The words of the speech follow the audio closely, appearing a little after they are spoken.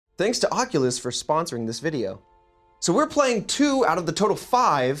Thanks to Oculus for sponsoring this video. So we're playing 2 out of the total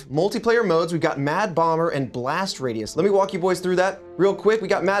 5 multiplayer modes. We've got Mad Bomber and Blast Radius. Let me walk you boys through that real quick. We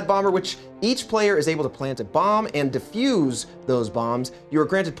got Mad Bomber, which each player is able to plant a bomb and defuse those bombs. You are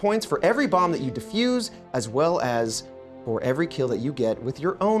granted points for every bomb that you defuse, as well as for every kill that you get with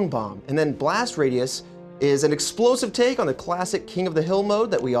your own bomb. And then Blast Radius is an explosive take on the classic King of the Hill mode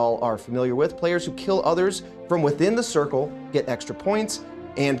that we all are familiar with. Players who kill others from within the circle get extra points,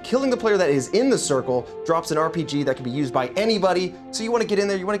 and killing the player that is in the circle drops an RPG that can be used by anybody. So you want to get in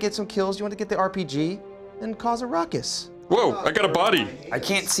there, you want to get some kills, you want to get the RPG and cause a ruckus. Whoa, I got a body. I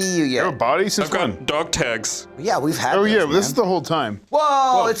can't see you yet. You have a body since I've got dog tags. Yeah, we've had Oh those, yeah, man. this is the whole time.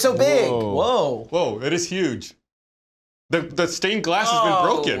 Whoa, it's so big. Whoa. Whoa, it is huge. The stained glass has been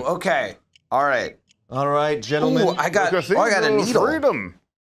broken. Okay, all right. All right, gentlemen. Ooh, I got a needle. Freedom.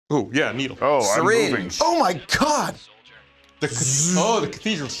 Oh, yeah, needle. Oh, Syringe. I'm moving. Oh my God. The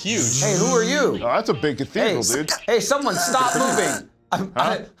cathedral's huge. Hey, who are you? Oh, that's a big cathedral, dude. Hey, someone stop moving.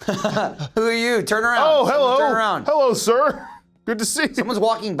 Who are you? Turn around. Oh, Someone hello. Turn around. Hello, sir. Good to see you. Someone's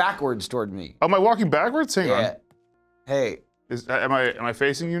walking backwards toward me. Am I walking backwards? Hang on. Hey. Am I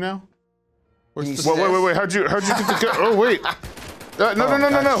facing you now? Where's You Wait. How'd you get the gun? Oh wait. No.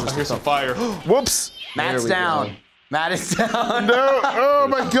 I hear some fire. Whoops. Matt's down. Matt is down. No. Oh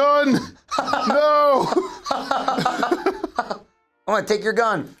my gun. No. I'm gonna take your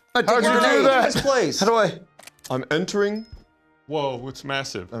gun. I'm gonna How'd take you your do grenade. that? This place. How do I? I'm entering. Whoa, it's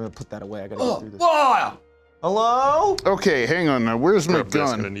massive. I'm gonna put that away. I gotta get through this. Whoa! Hello? Okay, hang on now. Where's my Grab this,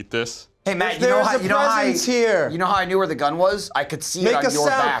 gonna gun? need this. Hey Matt, There's a presence here. You know how I knew where the gun was? I could see Make it on a your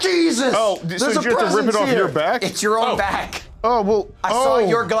sound. back. Jesus! Oh, There's so a you have to rip it presence off here. your back? It's your own Oh. back. Oh well. I saw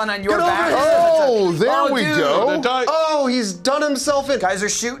your gun on your Get over back. here. Oh, there Oh, we dude. go. Oh, he's done himself in. Guys are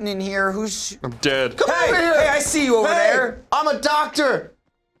shooting in here. Who's? I'm dead. Come over here. Hey, I see you over Hey, there. I'm a doctor.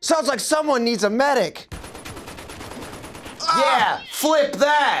 Sounds like someone needs a medic. Yeah, flip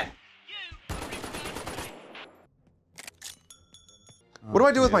that. What do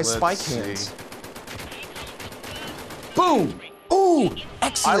I do with my let's spike see. hands? Boom. Ooh, I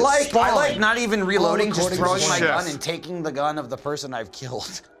excellent like spawn. not even reloading, just recording throwing is my chef. gun and taking the gun of the person I've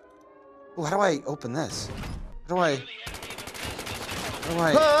killed. Ooh, how do I open this? How do I?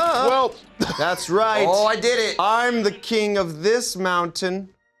 Well, That's right. Oh, I did it. I'm the king of this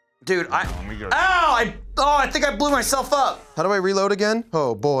mountain. Dude, Ow! let me go. I think I blew myself up. How do I reload again?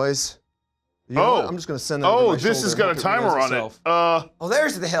 Oh, boys. You know what? I'm just gonna send that over Oh, my this has shoulder got and a hope timer reloads on it. itself. Oh,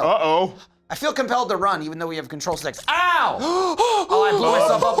 there's the hill. Uh-oh. I feel compelled to run, even though we have control sticks. Ow! Oh, I blew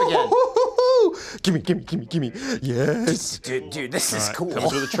myself up again. Gimme. Yes. Dude, this is cool. Coming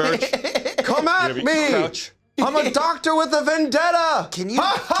to the church. Come at Maybe me. crouch. I'm a doctor with a vendetta. Can you?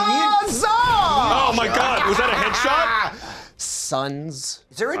 Huzzah! Oh my God, was that a headshot? Sons.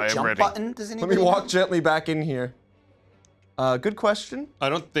 Is there I a am jump ready. button? Does Let anybody? me walk gently back in here. Good question. I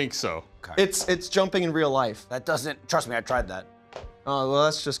don't think so. It's jumping in real life. That doesn't. Trust me, I tried that. Oh, well,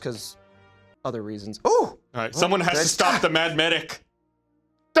 that's just because other reasons. Ooh! All right, someone has to stop the mad medic.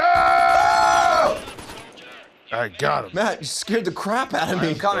 Ah! I got him. Matt, you scared the crap out of me.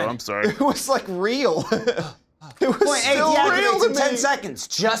 I'm coming. Oh, I'm sorry. It was like real. It was Point A still real deactivates to in 10 me. seconds,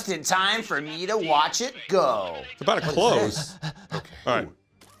 just in time for me to watch it go. It's about to close. Okay. All right.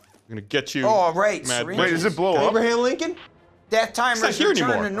 I'm gonna get you. Oh, right, Mad syringe. Wait, medic. does it blow up? Abraham Lincoln? Death timer's not here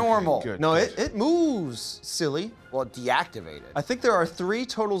returned anymore. to normal. Good. No, it moves, silly. Well, deactivated. I think there are 3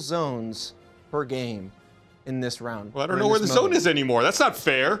 total zones per game in this round. Well, I don't know where the zone is anymore. That's not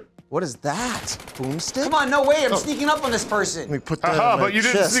fair. What is that? Boomstick? Come on, no way, I'm sneaking up on this person. Let me put that Haha, on my but you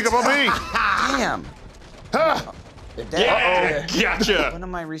didn't chest. sneak up on me. Damn. Ha! They're dead. Yeah, gotcha. When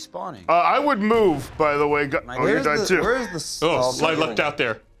am I respawning? I would move, by the way. Oh, you Where's died the, too. Where's the... Oh, slide left out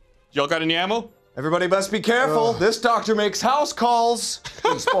there. Y'all got any ammo? Everybody best be careful. This doctor makes house calls.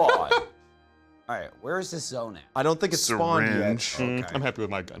 Respawn. All right, where is this zone at? I don't think it's spawned yet. Syringe. I'm happy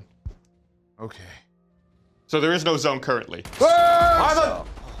with my gun. Okay. So there is no zone currently. I'm a...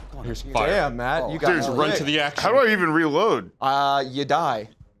 Here's fire. Damn, Matt, you got Dude, me Run quick. to the action. How do I even reload? You die.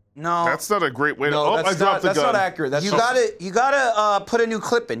 No. That's not a great way to. No, Oh, I that's dropped not, the that's gun. not accurate. That's You just- gotta put a new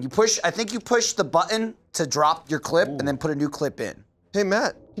clip in. I think you push the button to drop your clip and then put a new clip in. Hey,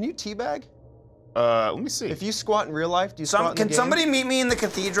 Matt, can you teabag? Let me see. If you squat in real life, do you squat in the Can game? somebody meet me in the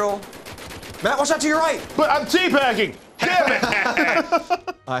cathedral? Matt, watch out to your right! But I'm teabagging. Damn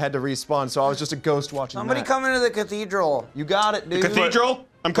it! I had to respawn, so I was just a ghost watching Somebody Matt. come into the cathedral. You got it, dude. Cathedral?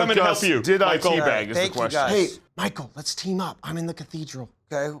 I'm coming to help Gus, you. Did I Michael. teabag? Is the Thank you, question. guys. Hey, Michael, let's team up. I'm in the cathedral.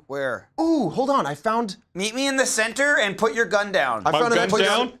 Okay, where? Ooh, hold on. I found... Meet me in the center and put your gun down. I My found gun's put your-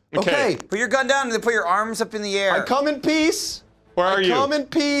 down? Okay. Okay. Put your gun down and then put your arms up in the air. I come in peace. Where are you? Come in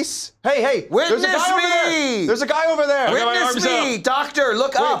peace. Hey, hey. Witness there's a guy over there. me! There's a guy over there. got my Witness arms me, up. doctor,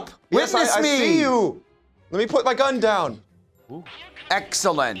 look up. Yes, Witness I me. see you. Let me put my gun down.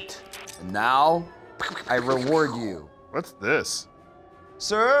 Excellent. And now, I reward you. What's this?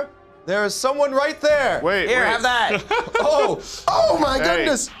 Sir, there is someone right there. Wait, Here, wait. have that. Oh my Hey.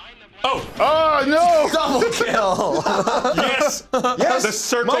 goodness. Oh, Oh, no! Double kill. yes. Yes, The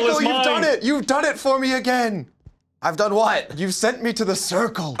circle Michael, is you've mine. done it. You've done it for me again. I've done what? You've sent me to the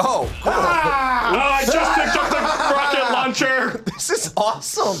circle. Oh, cool. Oh, I just picked up the rocket launcher. This is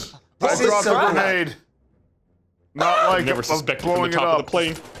awesome. I This is dropped so a good. grenade. Not like Never of suspected from blowing the top it of up. the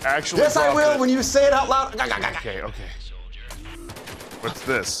plane. Actually Yes, I dropped will it. when you say it out loud. Okay, okay. What's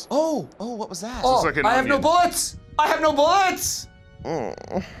this? Oh, what was that? Oh, like an I have no onion. bullets. I have no bullets.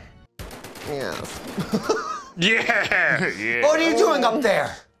 Yeah. Yeah. Yeah. What are you doing up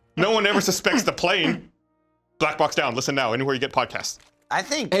there? No one ever suspects the plane. Black box down. Listen now. Anywhere you get podcasts. I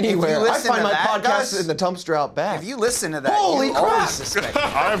think Anywhere. if you I listen find to my that, podcast Gus, in the dumpster out back. if you listen to that, Holy you crap. always suspect.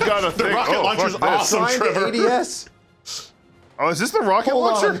 I've got a thing. rocket oh, launcher's fuck this. awesome. Signed Trevor. to ADS. Oh, is this the rocket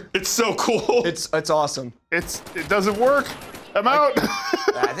Hold launcher? on. It's so cool. It's awesome. It doesn't work. I'm out.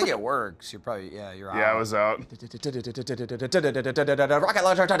 I think it works. You're probably, you're out. Yeah, I was out. Rocket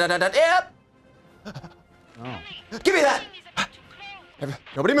launcher. Yep. Give me that.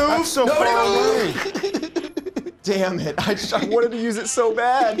 Nobody move. That's so Nobody far move. Damn it. I wanted to use it so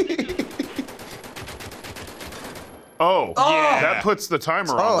bad. Oh, Yeah. that puts the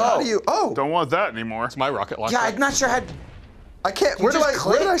timer Oh, on. how do you? Oh, Don't want that anymore. It's my rocket launcher. Yeah, I'm not sure how. I can't. Where just did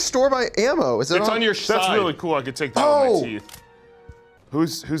click? I store my ammo? Is it It's on your That's side. really cool. I could take that Oh. with my teeth.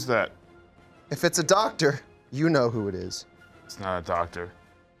 Who's that? If it's a doctor, you know who it is. It's not a doctor.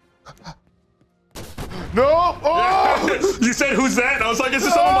 No! Oh! You said, who's that? And I was like, is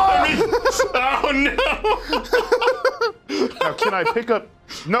this someone behind me? Oh, no. Now, can I pick up?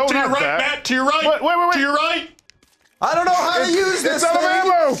 No, To your not right, that. Matt. To your right. Wait. To your right. I don't know how to use this It's out of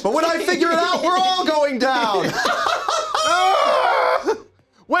thing, ammo! but when I figure it out, we're all going down. Ah!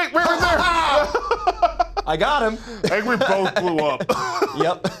 Wait, right there. I got him. I think we both blew up.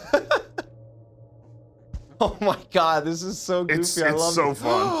 Yep. Oh my God, this is so goofy. It's I love so it.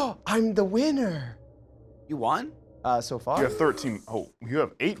 fun. I'm the winner. You won? So far. You have 13. Oh, you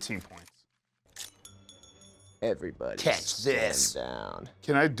have 18 points. Everybody Catch stand this. down.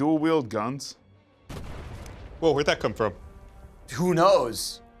 Can I dual wield guns? Whoa, where'd that come from? Who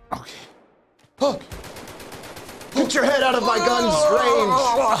knows? Okay. Get your head out of my gun's range.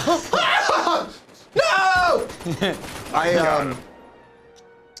 No! I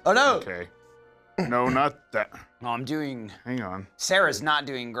Oh no! Okay. No, not that. No, I'm doing. Hang on. Sarah's not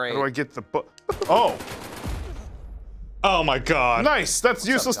doing great. How do I get the Oh, Oh my God. nice. That's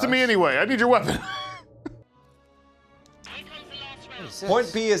useless to me anyway. I need your weapon. What is this?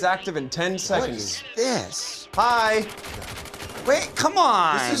 Point B is active in 10 What seconds. is this? Hi. Wait, come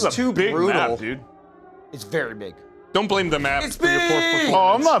on! This This is too a big brutal. map, dude. It's very big. Don't blame the map It's for your poor big! performance.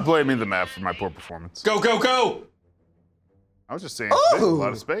 Oh, I'm not blaming the map for my poor performance. Go, go, go. I was just saying, it's big, a lot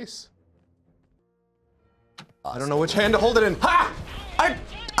Oh. of space. I don't know which hand to hold it in. Ha!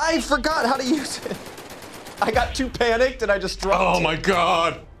 I forgot how to use it. I got too panicked and I just dropped Oh it. my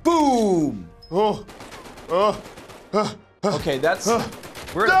God. Boom! Oh, Okay, that's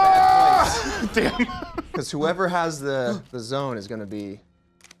We're in a bad place. ah! Damn. because whoever has the zone is gonna be.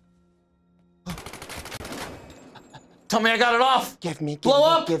 Tell me I got it off! Give me, Blow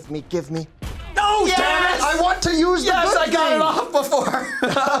up! give me. No, Yes! damn it! I want to use the Yes, good I got thing. it off before.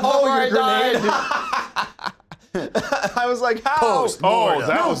 Before your I grenade. died. I was like, how? Post. Oh, Mortem.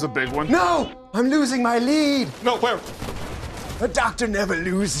 that was a big one. No, I'm losing my lead. No, where? A doctor never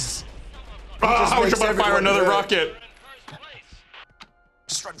loses. Ah, I was makes about to fire everyone another good. rocket.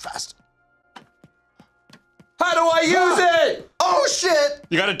 Just run fast. How do I use it? Oh shit!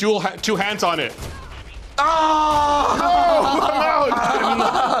 You got a two hands on it. Oh! I'm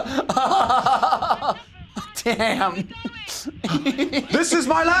out. Damn. This is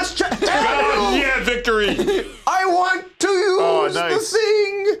my last chance. Oh, yeah, victory. I want to use nice. the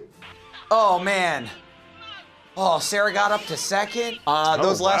thing. Oh man. Oh, Sarah got up to second.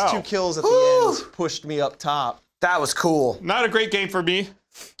 Those last wow. two kills at the end pushed me up top. That was cool. Not a great game for me.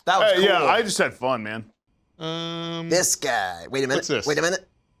 That was Hey, cool. yeah, I just had fun, man. This guy. Wait a minute. What's this? Wait a minute.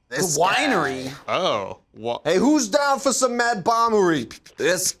 the This winery. guy. Oh. What? Hey, who's down for some mad bombery?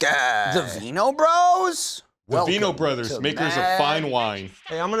 This guy. The Vino Bros? The Vino Brothers, makers of fine wine.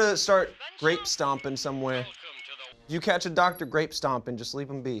 Hey, I'm gonna start grape stomping somewhere. You catch a doctor grape stomping, just leave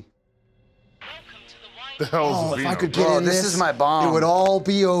him be. The hell's Oh, the if Vino? I could get Bro, in this is my bomb. it would all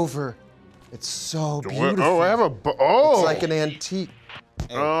be over. It's so What? beautiful. Oh, I have a. Oh. It's like an antique.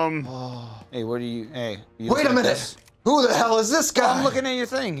 Hey, what are you? Hey. You Wait a looking at minute. this? Who the hell is this guy? I'm looking at your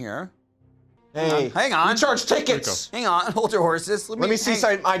thing here. Hey, Hang on. You charge tickets. Hang on. Hold your horses. Let me see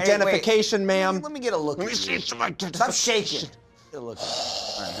some hey, wait. identification, ma'am. Let me get a look. Let me see some identification. Stop shaking. Get a look.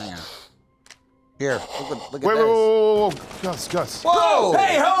 All right, hang on. Here, look at this. Whoa. Gus. Whoa!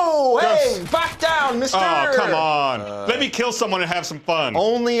 Hey ho! Gus. Hey, back down, mister! Oh, come on. Let me kill someone and have some fun.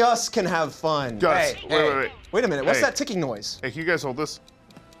 Only us can have fun. Gus, Hey, wait. Wait a minute, what's Hey. that ticking noise? Hey, can you guys hold this?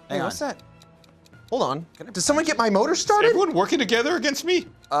 Hey, Hang what's on. that? Hold on. Did someone get my motor started? Everyone working together against me?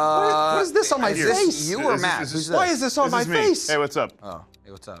 What is this on my Is this face? you or Is this- Matt? is Who's this- Why this? is this on This my is me. face? Hey, what's up? Oh, hey,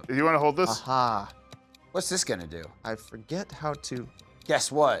 what's up? Do you want to hold this? Aha. What's this gonna do? I forget how to.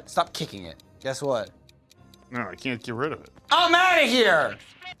 Guess what? Stop kicking it. Guess what? No, I can't get rid of it. I'm out of here!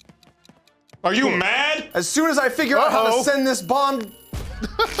 Are you mad? As soon as I figure out how to Uh-oh. send this bomb.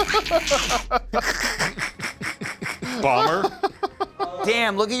 Bomber?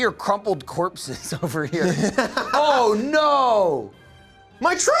 Damn, look at your crumpled corpses over here. Oh no!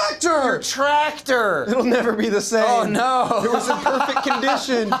 My tractor! Your tractor! It'll never be the same. Oh no! It was in perfect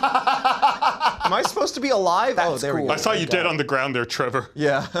condition. Am I supposed to be alive? Oh, That's there we cool. go. I saw you dead on the ground there, Trevor.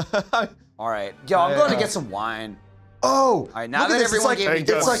 Yeah. All right, yo, I'm going to get some wine. Oh! right, now look that at this. everyone it's like, gave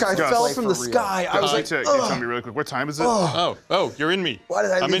me it's like I Gus, fell Gus. from the For real. sky. I was Can like, you tell me really quick? What time is it? Oh, you're in me. why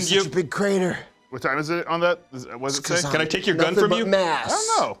did I I'm leave in such you. a big crater? What time is it on that? What does it say? Can I take your gun Nothing from but you? Mass. I don't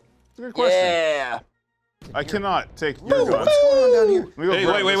know. It's a good question. Yeah. I cannot take your gun. What's going on down here? Let me go Hey,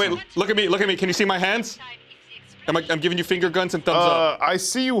 grab this wait. one. Look at me. Can you see my hands? I'm giving you finger guns and thumbs up. I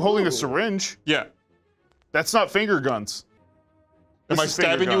see you holding a syringe. Yeah. That's not finger guns. Am I This is finger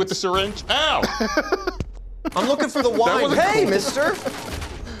stabbing you with the guns. syringe? Ow! I'm looking for the wine. wasn't Hey, cool. mister.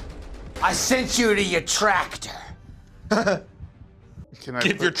 I sent you to your tractor. Can I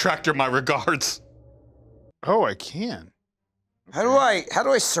Give your tractor my regards. Oh, I can. How do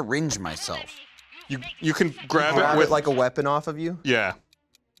I syringe myself? You can grab Grab it it with like a weapon off of you. Yeah.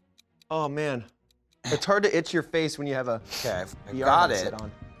 Oh man, it's hard to itch your face when you have a Okay, I VR got headset it.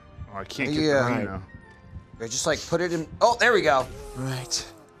 on. Oh, I can't get Yeah. the ring now. I just like put it in. Oh, there we go. Right.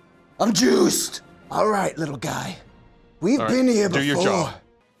 I'm juiced. All right, little guy. We've All right, been here do before, your job.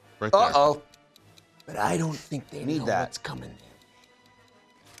 Right there. Uh-oh. but I don't think they Need know that. what's coming.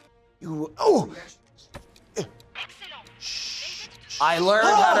 You. Oh. I learned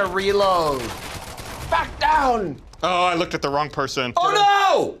how to reload. Back down. Oh, I looked at the wrong person. Oh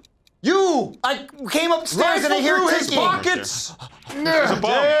no! You. I came upstairs and I Rifle hear through his ticking. pockets. There's a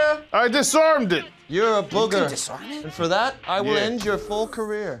bomb. I disarmed it. You're a You booger. can disarm it? And for that, I will Yeah. end your full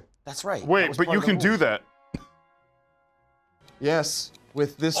career. That's right. That Wait, was but part you of the can do rules. that. Yes,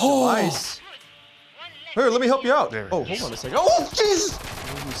 with this Oh. device. Here, let me help you out. There it Oh, is. hold on a second. Oh,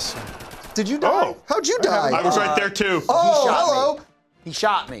 Jesus! Did you die? Oh. How'd you die? I was right there too. Oh, shot hello. me. He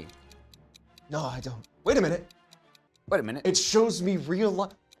shot me. No, I don't. Wait a minute. Wait a minute. It shows me real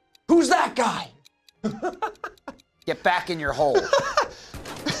life. Who's that guy? Get back in your hole.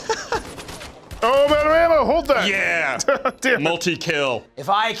 Oh, man, ammo, hold that. Yeah. Damn it. Multi-kill. If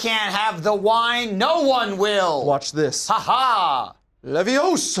I can't have the wine, no one will. Watch this. Ha ha.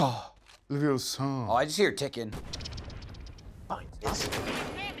 Leviosa. Oh, I just hear ticking.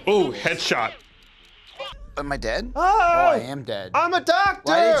 Ooh, headshot. Am I dead? Oh, I am dead. I'm a doctor.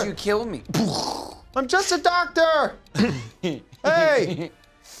 Why did you kill me? I'm just a doctor. Hey.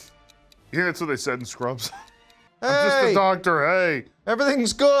 You think that's what they said in Scrubs? Hey. I'm just a doctor, hey.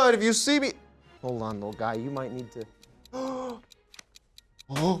 Everything's good. If you see me. Hold on, little guy. You might need to. Oh.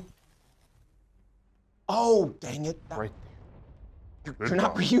 Oh, dang it. That- Right You're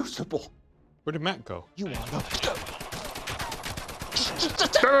not reusable. Where did Matt go? You are.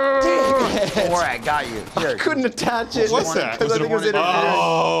 Don't worry, I got you. Here. Couldn't attach it. What's that? Because I think it was interfering.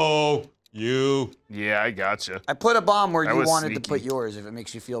 Oh, you. Yeah, I gotcha. I put a bomb where That you was wanted to sneaky. put yours if it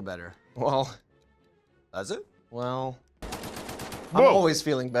makes you feel better. Well, Does it? I'm Whoa. always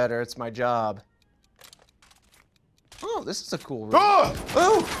feeling better. It's my job. Oh, this is a cool room. Oh!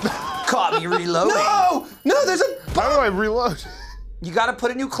 Oh! Caught me reloading. No! No, there's a. How do I reload? You gotta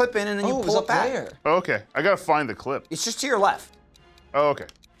put a new clip in and then you Oh, it was pull up it back. there. Oh, okay, I gotta find the clip. It's just to your left. Oh, okay.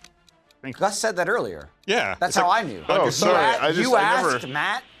 Gus said that earlier. Yeah. That's it's how like- I knew. Oh, You sorry. a- I just- you I asked, never-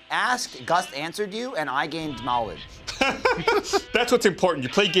 Matt asked, Gus answered you, and I gained knowledge. That's what's important. You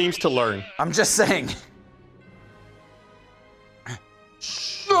play games to learn. I'm just saying.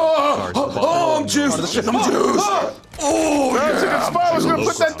 Oh, I'm juiced. I'm juiced. Oh, that's a good spot. I was gonna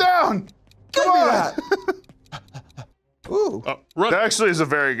put that down. Give me that. Ooh. Oh, run. That actually is a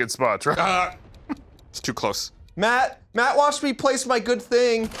very good spot, right? It's too close. Matt, watch me place my good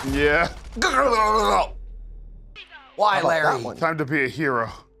thing. Yeah. Why, How about Larry? that one? Time to be a hero.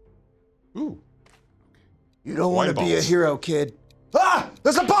 Ooh. You don't want to Wine be a balls. hero, kid. Ah!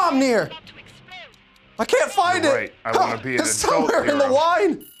 There's a bomb near! I can't find You're it! right. I wanna be an It's adult somewhere in the hero.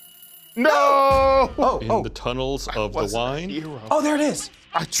 wine! No! Oh, In the tunnels of the wine. Oh, there it is!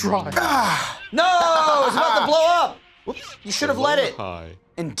 I tried. No, it's about to blow up. Whoops, you should have let it High.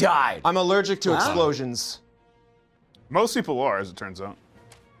 and died. I'm allergic to explosions. Most people are, as it turns out.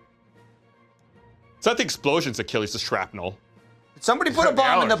 It's not the explosions that kill you, it's the shrapnel. Somebody put a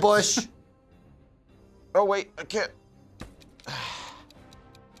bomb in the bush. Oh, wait, I can't.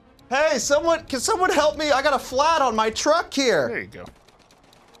 Hey, can someone help me? I got a flat on my truck here. There you go.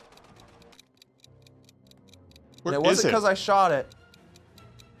 Where And it is wasn't it? because I shot it.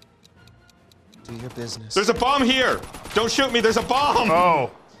 Do your business. There's a bomb here! Don't shoot me, there's a bomb!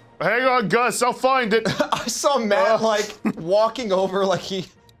 Oh. Hang on, Gus. I'll find it. I saw Matt like walking over like he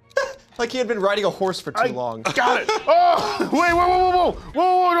had been riding a horse for too long. Got it. Oh, wait, whoa, don't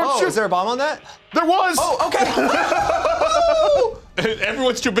Oh, shoot. is there a bomb on that? There was. Oh, okay.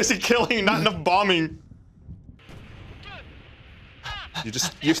 Everyone's too busy killing, not enough bombing.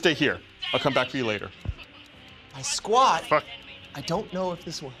 You stay here. I'll come back for you later. I squat. Fuck. I don't know if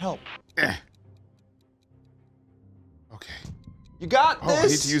this will help. Eh. Okay. You got Oh, I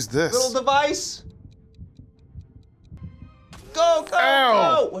this. need to use this. Little device. Go, go,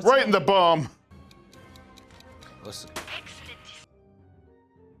 Ow! go. What's Right that? in the bomb. Listen.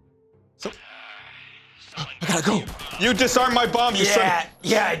 I gotta go. You disarmed my bomb, you son.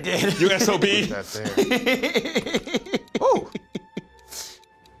 Yeah, I did. You SOB. That there. Oh,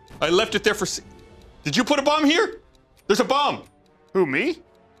 I left it there for. Did you put a bomb here? There's a bomb. Who, me?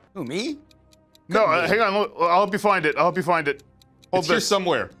 Who, me? No, hang on. I'll help you find it. Hold It's here this.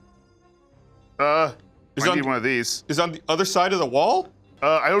 somewhere. I on- need one of these. Is it on the other side of the wall?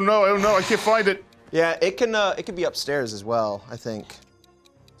 I don't know. I can't find it. yeah. It can be upstairs as well. I think.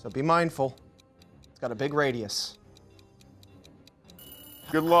 So be mindful. It's got a big radius.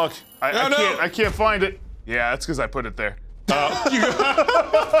 Good luck. No, no. I can't find it. Yeah, that's because I put it there.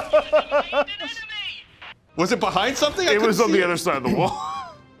 Was it behind something? I It was couldn't on see the other side of the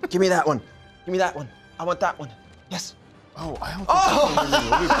wall. Give me that one. Give me that one. I want that one. Yes. Oh, I don't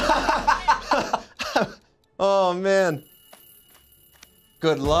think Oh man.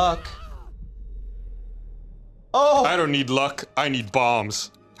 Good luck. Oh. I don't need luck. I need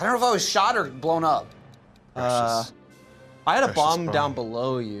bombs. I don't know if I was shot or blown up. I had a Precious bomb bomb. down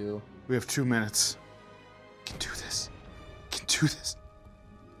below you. We have 2 minutes. Can do this. Can do this.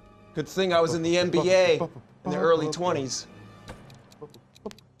 Good thing I was in the NBA in the early 20s.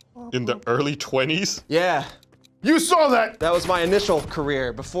 In the early 20s? Yeah, You saw that. that was my initial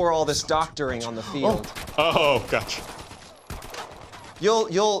career before all this doctoring on the field. Oh, gotcha.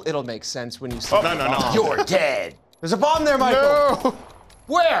 It'll make sense when you see. No, no, no. You're dead. There's a bomb there, Michael. No.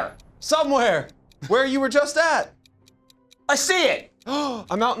 Where? Somewhere. Where you were just at. I see it.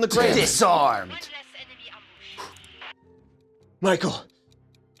 I'm out in the grave. Disarmed. Michael,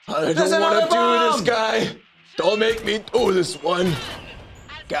 I There's don't want another to do bomb! this, guy. Don't make me do this one.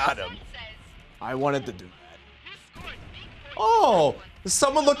 Got him. I wanted to do that. Oh, is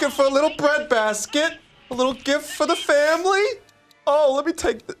someone looking for a little bread basket? A little gift for the family? Oh, let me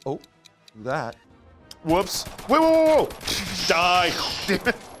take the. Oh, do that. Whoops. Wait, whoa. Die. Damn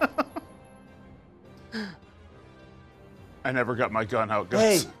it. I never got my gun out,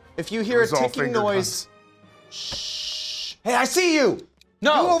 Hey, guys. if you hear a It was all ticking finger noise, shh. Hey, I see you.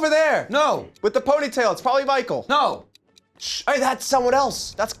 No. You over there. No. With the ponytail. It's probably Michael. No. Shh. Hey, that's someone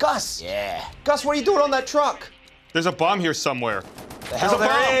else. That's Gus. Yeah. Gus, what are you doing on that truck? There's a bomb here somewhere. The hell a bomb.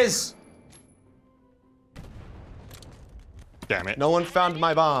 there is. Damn it. No one found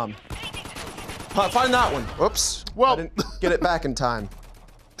my bomb. Find that one. Oops. Well- I didn't get it back in time.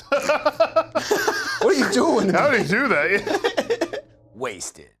 What are you doing? How did he do that?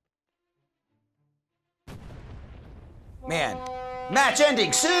 Wasted. Man, match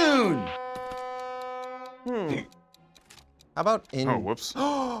ending soon. How about in? Oh, whoops.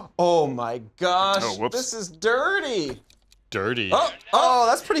 Oh my gosh. Oh, whoops. This is dirty. Dirty. Oh,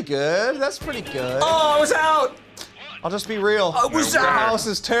 that's pretty good. That's pretty good. Oh, I was out. I'll just be real. I was The out. house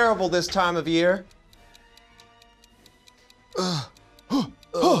is terrible this time of year.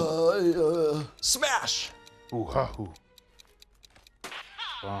 Smash! Ooh, ha, ooh.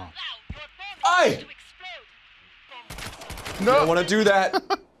 Wow. Aye! No, I don't want to do that.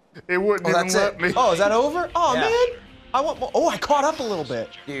 it wouldn't even that's let it. me. Oh, is that over? Oh, Yeah. man. I want more. Oh, I caught up a little bit.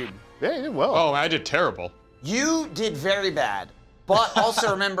 Dude, Yeah, you did well. Oh, I did terrible. you did very bad, But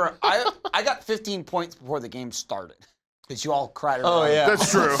also remember, I got 15 points before the game started. Because you all cried around. Oh, yeah. That's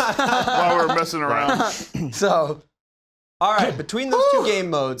true. While we were messing around. So, All right, between those two game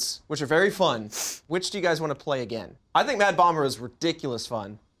modes, which are very fun, which do you guys want to play again? I think Mad Bomber is ridiculous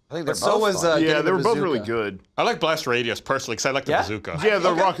fun. I think they're But so both was fun. Yeah, getting they the were both really bazooka. good. I like Blast Radius personally because I like the Yeah? bazooka. Yeah,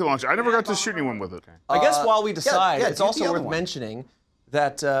 the rocket launcher. I never got to shoot anyone with it. I guess while we decide, yeah, it's do the also other worth one. mentioning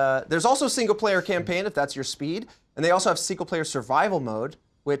that there's also a single-player campaign if that's your speed, and they also have single-player survival mode,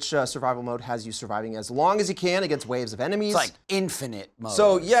 which survival mode has you surviving as long as you can against waves of enemies. It's like infinite mode.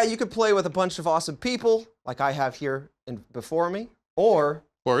 So yeah, you could play with a bunch of awesome people, like I have here before me, or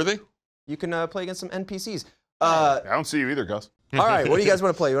Where are they? you can play against some NPCs. I don't see you either, Gus. All right, what do you guys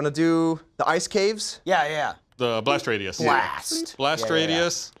want to play? You want to do the ice caves? Yeah. The Blast Radius. Blast. Blast Yeah, yeah, yeah.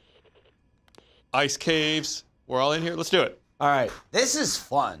 Radius. Ice caves. We're all in here. Let's do it. All right, This is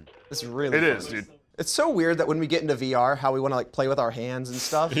fun. this is really It fun. is, dude. It's so weird that when we get into VR, how we want to like play with our hands and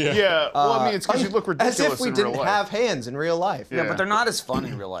stuff. Yeah, well, I mean, it's because you look ridiculous As if we in real didn't life. have hands in real life. Yeah, but they're not as fun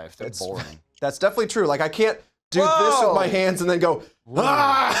in real life. They're boring. That's definitely true. Like I can't do this with Whoa. my hands and then go,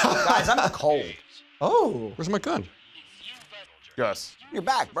 ah! Guys, I'm cold. Oh, Where's my gun? Gus. You're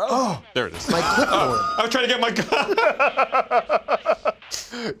back, bro. oh, There it is. my clipboard. I was trying to get my gun.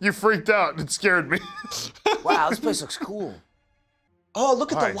 You freaked out. It scared me. Wow, this place looks cool. Oh,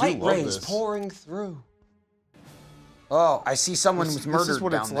 look at I the do light love rays this. pouring through. Oh, I see someone who was murdered This is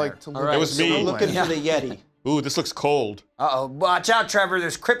what down it's there. like to All live. right, It was so me. we're looking Yeah. for the Yeti. Ooh, this looks cold. Uh-oh, watch out, Trevor.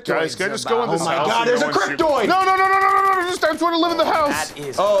 There's cryptoids. Guys, can I just go in about. this my house? God, and there's go a and shoot- cryptoid! No, just I just want to live in the house. That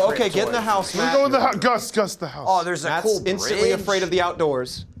is Oh, a okay, get in the cryptoid. house, Let me Matt. go in the house. Gus, the house. Oh, there's a Matt's cool instantly bridge. afraid of the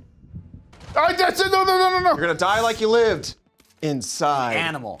outdoors. That's it. No. You're gonna die like you lived. Inside.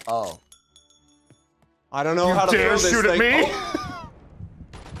 Animal. Oh. I don't know how to Dare throw this shoot at thing. me? Oh,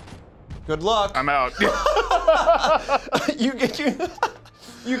 good luck. I'm out.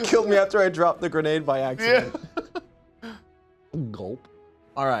 you killed me after I dropped the grenade by accident. Gulp.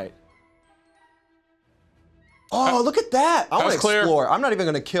 All right. Oh, look at that! I want House to clear. explore. I'm not even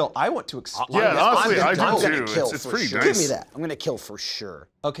gonna kill. I want to explore. Yeah, honestly, I'm I gonna do too. kill It's for pretty sure. nice. Give me that. I'm gonna kill for sure.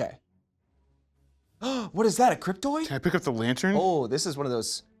 Okay. What is that? A cryptoid? Can I pick up the lantern? Oh, this is one of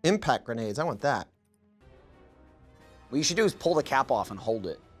those impact grenades. I want that. What you should do is pull the cap off and hold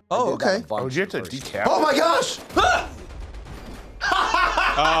it. I Oh, did that a okay. bunch Oh, did you have to first. decap? Oh my gosh!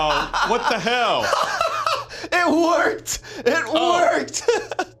 Oh, what the hell? It worked! It worked!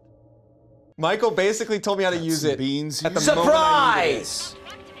 Michael basically told me how to use it. Beans. At the here. moment I needed it. Surprise!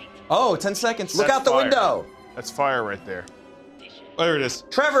 Oh, 10 seconds. Look out the fire. window. That's fire right there. There it is.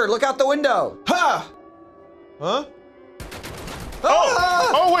 Trevor, look out the window. Ha! Huh?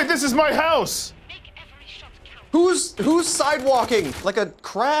 Oh wait, this is my house. Who's sidewalking like a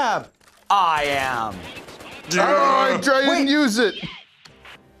crab? I am. Oh, I didn't Wait. use it.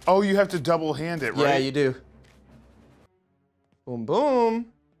 Oh, you have to double hand it, right? Yeah, you do. Boom, boom.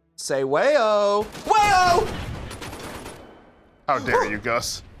 Say wayo. Wayo! How dare you,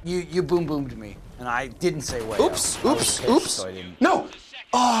 Gus? You boom boomed me, and I didn't say way. Oops, I was oops, pissed, oops. So I didn't. No!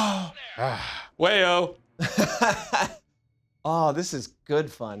 Oh! Wayo. Oh, this is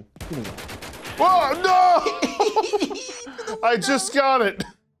good fun. Whoa, no! I just got it.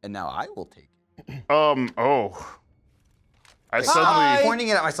 And now I will take it. Oh. I I'm suddenly. pointing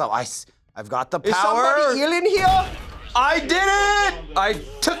it at myself. I've got the Is power. somebody ill in here? I did it! I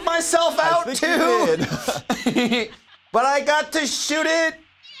took myself out I too. think you did. But I got to shoot it.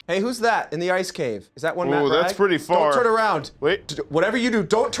 Hey, who's that in the ice cave? Is that one Matt Ooh, that's Bragg? pretty far. Don't turn around. Wait. Whatever you do,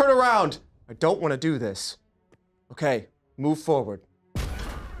 don't turn around. I don't want to do this. Okay, move forward.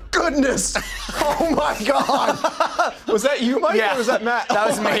 Goodness! Oh my God! Was that you, Mike, or was that Matt? That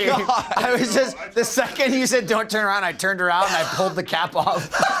was Oh my me. God. I was just, the second you said don't turn around, I turned around and I pulled the cap off.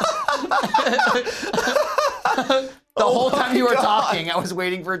 The whole time you were talking, I was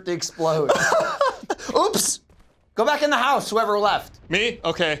waiting for it to explode. Oops! Go back in the house, whoever left. Me?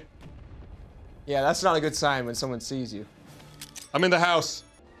 Okay. Yeah, that's not a good sign when someone sees you. I'm in the house.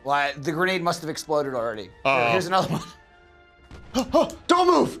 Well, the grenade must have exploded already. Uh-oh. Here's another one. Don't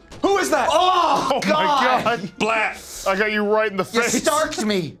move! Who is that? Oh, Oh my God! Blat. I got you right in the You face. starked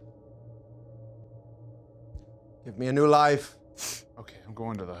me. Give me a new life. Okay, I'm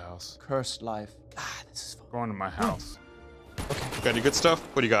going to the house. Cursed life. Ah, this is fun. Going to my house. Got any good stuff?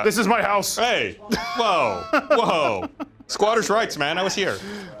 What do you got? This is my house. Hey. Whoa. Whoa. Squatters' rights, man. I was here.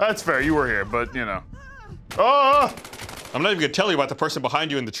 That's fair. You were here, but you know. Oh! I'm not even gonna tell you about the person behind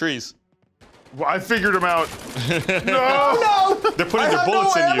you in the trees. Well, I figured him out. No! No! They're putting I their have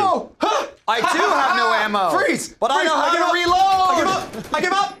bullets no in you. ammo. Huh! I do have no ammo. Freeze! But I Freeze! know how give to up. reload. I give up! I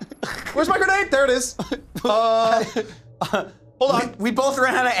give up! Where's my grenade? There it is. Hold on. We both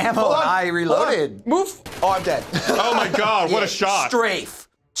ran out of ammo Hold on. and I Hold reloaded. on. Move. Oh, I'm dead. Oh my God, what a shot. Strafe.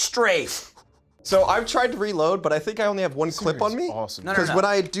 Strafe. So I've tried to reload, but I think I only have one clip on me. Awesome. No, no, Because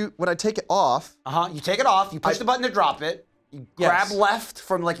no. when I take it off, You take it off, you push the button to drop it, you grab left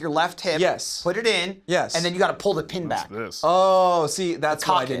from like your left hip, Yes. put it in, Yes. and then you gotta pull the pin back. This. oh, see, that's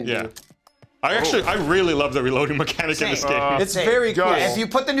what I Cock it. didn't Yeah. do. I really love the reloading mechanic in this Same. game. It's Same. very cool. Yeah, if you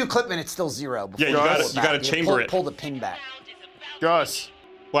put the new clip in, it's still 0. before Yeah, you pull gotta- it you back. gotta chamber it. Pull the pin back. Gus,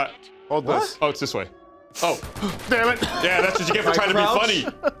 What? hold this. Oh, it's this way. Oh, Damn it. yeah, that's what you get for If I trying to be crouch-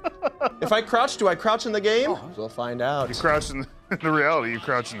 funny. If I crouch, do I crouch in the game? We'll find out. You crouch in the reality, you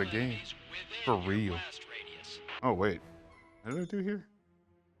crouch in the game. For real. Oh, wait. What did I do here?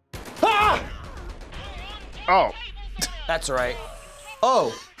 Ah! Oh. That's right.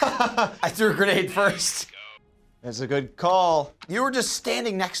 Oh, I threw a grenade first. that's a good call. You were just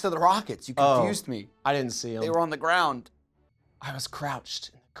standing next to the rockets. You confused me. I didn't see him. They were on the ground. I was crouched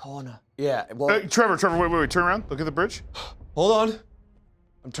in the corner. Yeah, well, Hey, Trevor, wait, turn around. Look at the bridge. Hold on.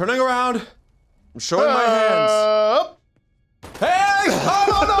 I'm turning around. I'm showing my hands. Up. Hey, I'm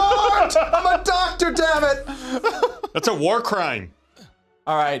an art! I'm a doctor, damn it! That's a war crime.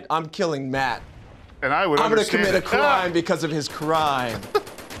 All right, I'm killing Matt. And I would I'm gonna understand commit a it. crime because of his crime.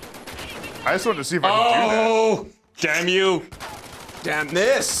 I just wanted to see if I could do that. Oh, damn you. Damn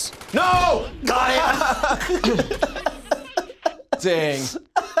this! No! Got it! Dang.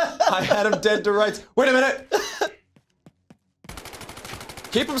 I had him dead to rights. Wait a minute!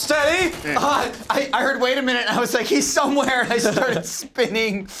 Keep him steady! I heard, wait a minute, and I was like, he's somewhere, and I started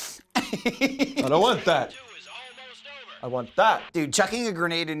spinning. I don't want that. I want that. Dude, chucking a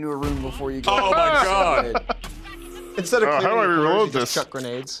grenade into a room before you get Oh my God. Instead of how clearing do I the corners, reload you just this? chuck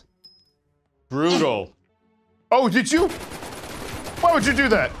grenades. Brutal. Oh, did you? Why would you do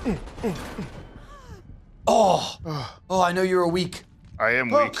that? Oh, I know you were weak. I am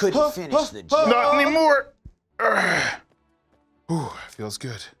weak. Couldn't finish the job. Not anymore. Ooh, feels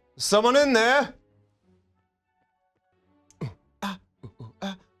good. Someone in there?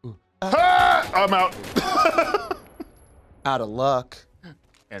 Ah, I'm out. Out of luck.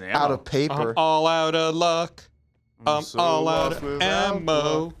 And Out of paper. I'm all out of luck. I'm so all out lost of without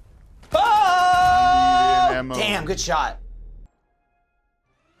ammo. luck. Ah! Ammo. Damn, good shot.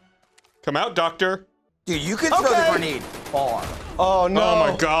 Come out, doctor. Dude, you could throw the Okay. grenade far. Oh no!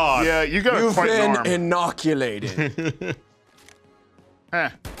 Oh my God. Yeah, you got a You've fighting been arm. inoculated. Huh.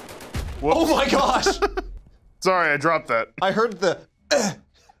 Oh Whoops. my gosh! Sorry, I dropped that. I heard the.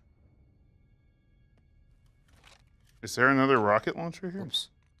 Is there another rocket launcher here?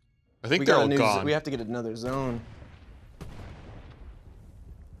 I think We they're got a all new. gone. We have to get another zone.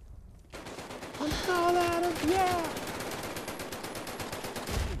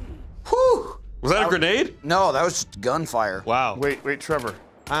 Whew. Was that a grenade? No, that was just gunfire. Wow. Wait, Trevor.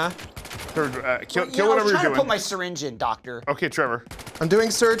 Huh? Trevor, kill I whatever was you're trying to doing. put my syringe in, doctor. Okay, Trevor. I'm doing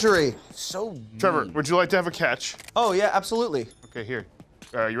surgery. So Trevor, mean. would you like to have a catch? Oh yeah, absolutely. Okay, here.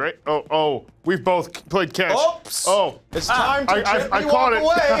 You ready? Oh, we've both played catch. Oops. Oh. It's time to I gently caught walk it.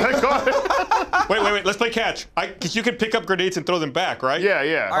 away. I caught it. Wait. Let's play catch. Cause you can pick up grenades and throw them back, right?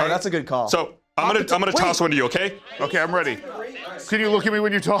 Yeah. Oh, that's a good call. So I'm gonna toss one to you, okay? Okay, I'm ready. Can you look at me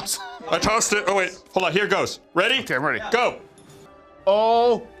when you toss? I tossed it. Oh wait, hold on. Here it goes. Ready? Okay, I'm ready. Go.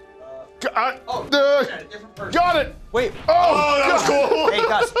 Oh. Got it. Wait, Oh, that was cool. Hey,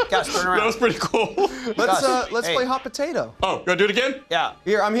 Gus, turn around. That was pretty cool. let's hey. play hot potato. Oh, you wanna do it again? Yeah.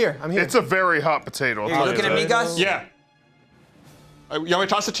 Here, I'm here. It's a very hot potato. I'll You're tell you looking at that. me, Gus? Yeah. You want me to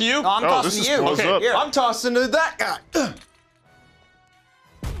toss it to you? No, I'm Oh, tossing this to is you. close Okay. up. Here. I'm tossing to that guy.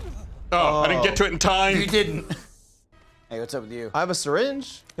 Oh, I didn't get to it in time. You didn't. Hey, what's up with you? I have a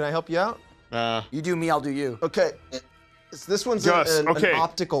syringe. Can I help you out? You do me, I'll do you. Okay. This one's Gus, an okay.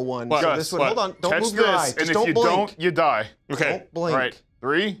 optical one. What? So Gus, this one, what? hold on. Don't Catch move your this, eye. and Just if don't you blink. don't, you die. Okay. Don't blink. All right.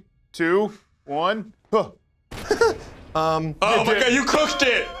 3, 2, 1. Huh. Oh my God, you cooked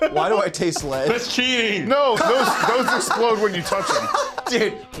it. Why do I taste lead? That's cheating. No, those explode when you touch them.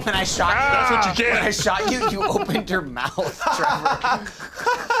 Dude, when I shot you, That's what you get. when I shot you, you opened your mouth, Trevor.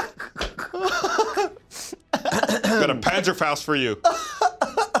 Got a Panzerfaust for you.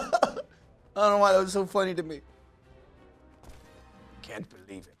 I don't know why that was so funny to me. Can't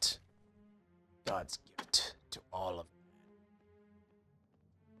believe it. God's gift to all of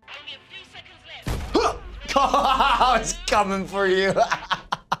Only a few seconds left. Oh, it's coming for you.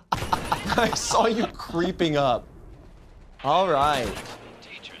 I saw you creeping up. All right.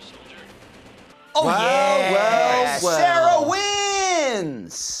 Oh, Well, yeah. well. Sarah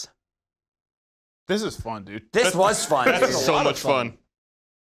wins. This is fun, dude. This was fun. That's dude. so much fun.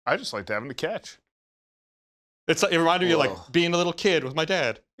 I just like having the catch. It reminded me of like Whoa. being a little kid with my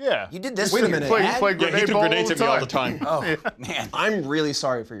dad. Yeah. You did this Wait for a your minute. Play dad? Yeah, he grenade threw ball grenades at me all the time. Oh, man. I'm really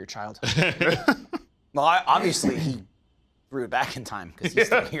sorry for your childhood. Well, obviously he threw it back in time because he's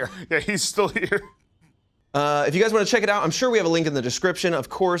still here. Yeah, he's still here. If you guys want to check it out, I'm sure we have a link in the description, of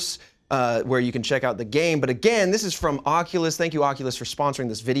course, where you can check out the game. But again, this is from Oculus. Thank you, Oculus, for sponsoring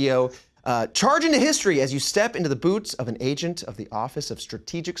this video. Charge into history as you step into the boots of an agent of the Office of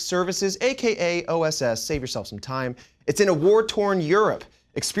Strategic Services, aka OSS. Save yourself some time. It's in a war-torn Europe.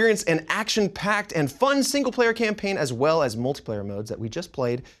 Experience an action-packed and fun single-player campaign as well as multiplayer modes that we just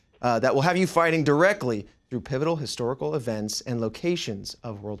played that will have you fighting directly through pivotal historical events and locations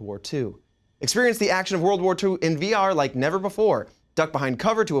of World War II. Experience the action of World War II in VR like never before. Duck behind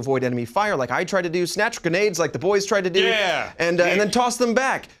cover to avoid enemy fire like I tried to do. Snatch grenades like the boys tried to do. Yeah. And then toss them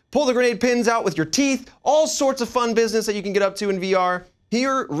back. Pull the grenade pins out with your teeth. All sorts of fun business that you can get up to in VR.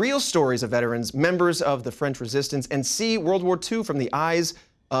 Hear real stories of veterans, members of the French Resistance, and see World War II from the eyes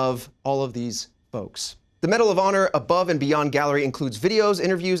of all of these folks. The Medal of Honor Above and Beyond gallery includes videos,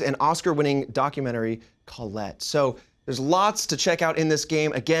 interviews, and Oscar-winning documentary Colette. So there's lots to check out in this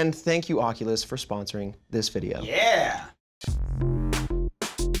game. Again, thank you, Oculus, for sponsoring this video. Yeah.